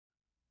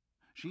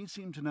She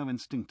seemed to know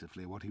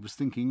instinctively what he was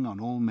thinking on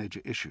all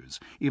major issues,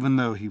 even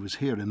though he was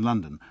here in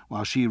London,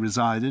 while she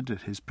resided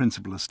at his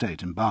principal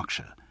estate in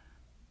Berkshire.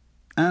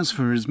 As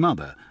for his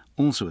mother,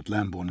 also at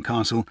Lambourne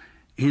Castle,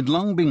 he had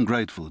long been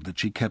grateful that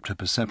she kept her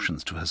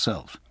perceptions to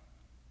herself.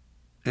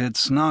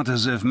 "It's not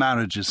as if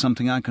marriage is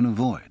something I can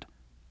avoid."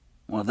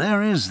 "Well,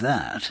 there is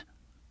that,"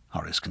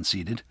 Horace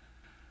conceded.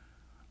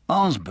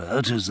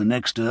 "Osbert as the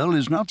next Earl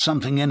is not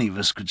something any of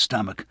us could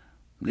stomach,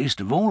 least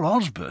of all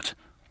Osbert."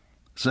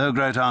 "So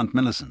Great-Aunt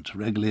Millicent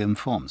regularly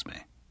informs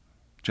me."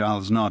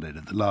 Giles nodded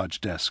at the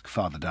large desk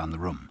farther down the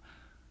room.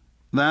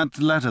 "That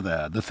letter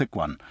there, the thick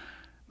one,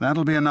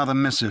 that'll be another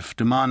missive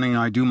demanding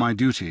I do my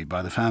duty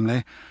by the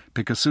family,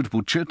 pick a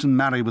suitable chit and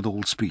marry with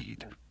all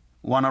speed.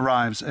 One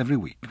arrives every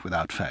week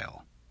without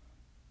fail."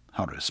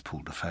 Horace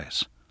pulled a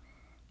face.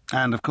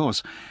 "And, of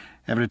course,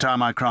 every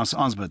time I cross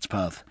Osbert's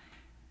path,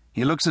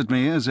 he looks at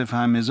me as if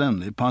I'm his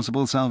only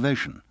possible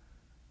salvation."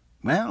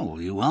 "Well,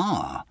 you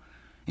are.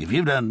 If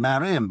you don't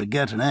marry and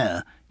beget an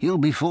heir, he'll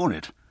be for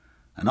it,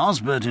 and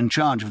Osbert in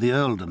charge of the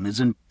earldom is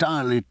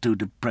entirely too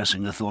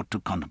depressing a thought to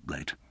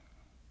contemplate."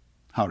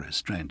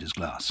 Horace drained his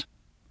glass.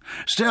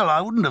 "Still, I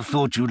wouldn't have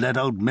thought you'd let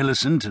old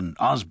Millicent and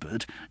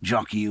Osbert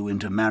jockey you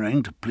into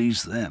marrying to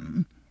please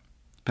them."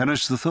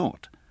 "Perish the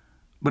thought.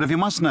 But if you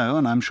must know,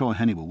 and I'm sure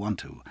Henny will want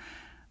to,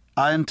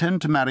 I intend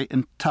to marry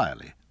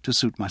entirely to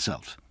suit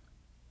myself.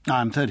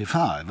 I'm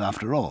 35,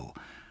 after all.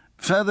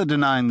 Further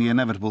denying the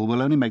inevitable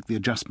will only make the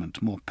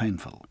adjustment more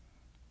painful.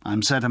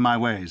 I'm set in my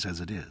ways as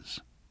it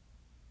is."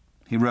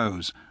 He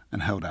rose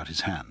and held out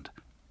his hand.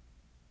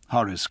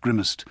 Horace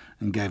grimaced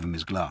and gave him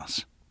his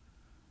glass.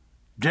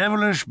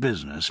 "Devilish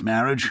business,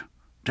 marriage.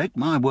 Take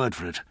my word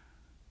for it.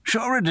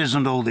 Sure it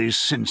isn't all these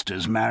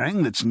sinsters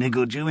marrying that's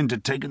niggled you into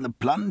taking the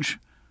plunge?"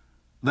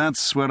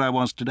 "That's where I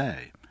was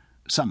today.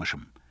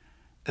 Somersham.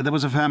 There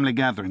was a family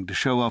gathering to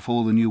show off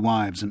all the new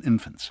wives and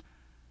infants.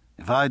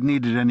 If I'd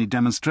needed any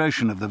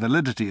demonstration of the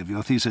validity of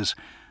your thesis,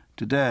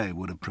 today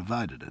would have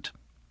provided it."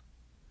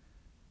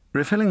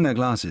 Refilling their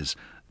glasses,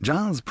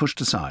 Giles pushed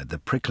aside the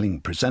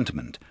prickling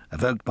presentiment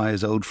evoked by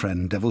his old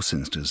friend Devil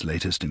Sinster's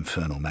latest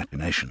infernal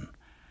machination.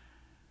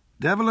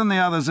 "Devil and the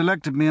others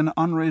elected me an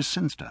honorary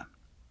Sinster."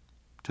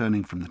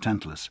 Turning from the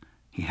Tantalus,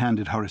 he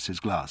handed Horace his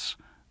glass,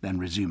 then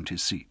resumed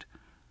his seat.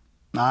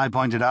 "I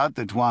pointed out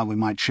that while we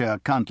might share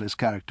countless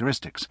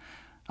characteristics,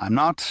 I'm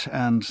not,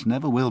 and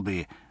never will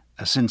be,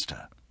 a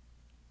Sinster.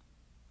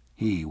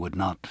 He would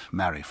not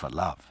marry for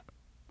love.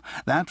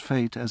 That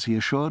fate, as he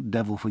assured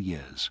Devil for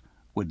years,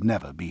 would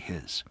never be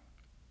his.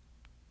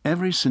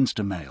 Every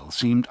Sinster male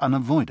seemed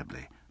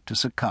unavoidably to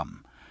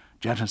succumb,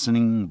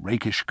 jettisoning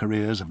rakish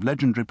careers of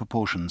legendary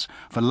proportions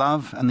for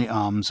love and the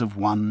arms of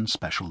one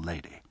special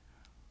lady.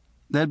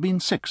 There had been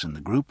 6 in the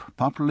group,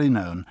 popularly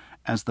known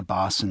as the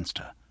Bar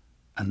Sinster,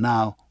 and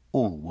now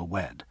all were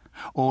wed,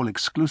 all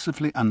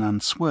exclusively and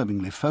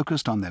unswervingly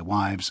focused on their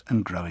wives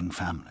and growing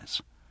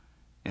families.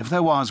 If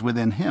there was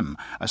within him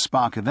a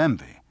spark of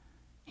envy,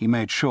 he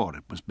made sure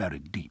it was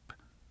buried deep.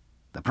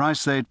 The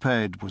price they'd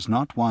paid was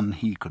not one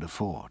he could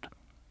afford.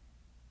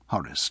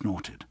 Horace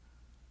snorted.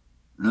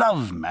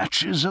 "Love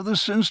matches are the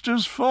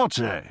Sinster's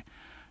forte.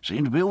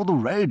 Seem to be all the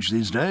rage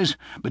these days,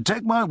 but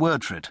take my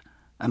word for it,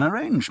 an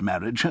arranged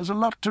marriage has a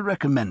lot to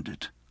recommend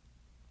it."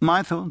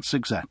 "My thoughts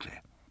exactly.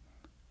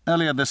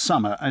 Earlier this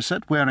summer I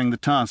set Waring the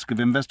task of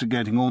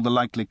investigating all the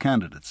likely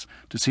candidates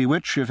to see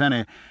which, if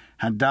any,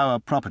 had dower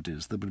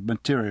properties that would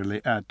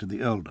materially add to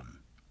the earldom."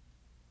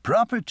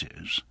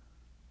 "Properties?"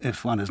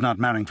 "If one is not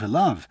marrying for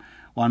love,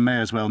 one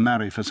may as well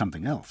marry for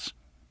something else."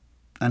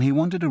 And he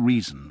wanted a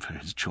reason for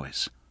his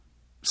choice.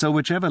 So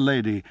whichever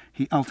lady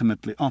he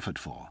ultimately offered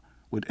for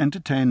would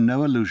entertain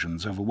no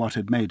illusions over what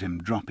had made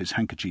him drop his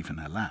handkerchief in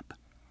her lap.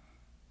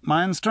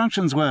 My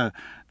instructions were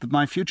that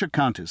my future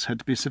countess had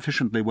to be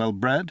sufficiently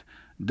well-bred,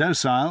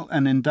 docile,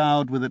 and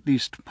endowed with at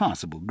least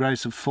passable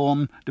grace of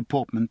form,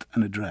 deportment,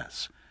 and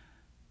address.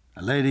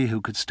 A lady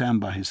who could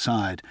stand by his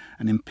side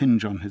and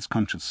impinge on his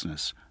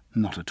consciousness,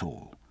 not at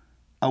all.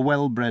 A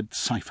well-bred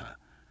cipher,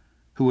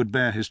 who would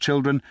bear his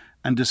children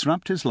and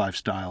disrupt his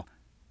lifestyle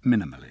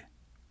minimally.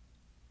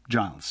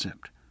 Giles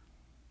sipped.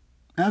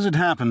 As it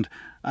happened,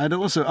 I had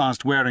also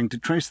asked Waring to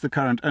trace the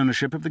current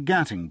ownership of the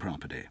Gatting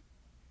property.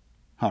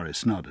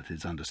 Horace nodded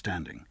his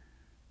understanding.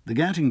 The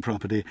Gatting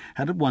property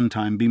had at one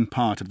time been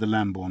part of the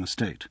Lambourne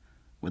estate.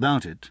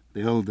 Without it,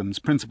 the earldom's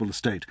principal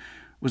estate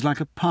was like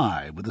a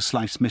pie with a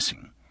slice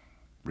missing.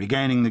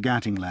 Regaining the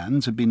Gatting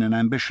lands had been an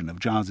ambition of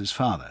Giles's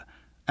father,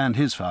 and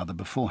his father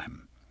before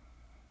him.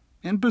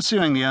 In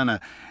pursuing the owner,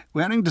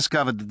 Waring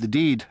discovered that the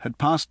deed had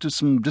passed to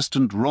some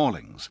distant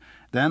Rawlings,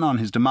 then, on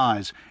his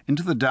demise,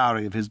 into the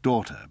dowry of his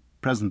daughter,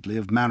 presently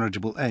of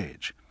marriageable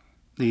age.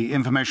 The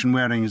information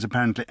Waring is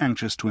apparently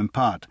anxious to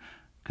impart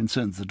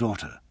concerns the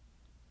daughter.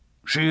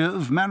 "She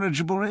of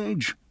marriageable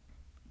age?"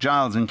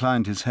 Giles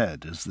inclined his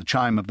head as the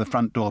chime of the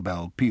front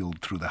doorbell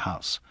pealed through the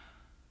house.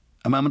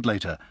 A moment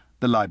later,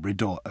 the library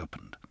door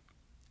opened.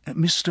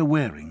 "Mr.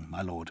 Waring,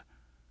 my lord."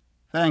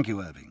 "Thank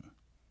you, Irving."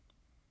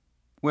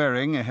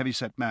 Waring, a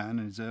heavy-set man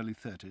in his early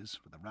 30s,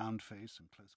 with a round face and close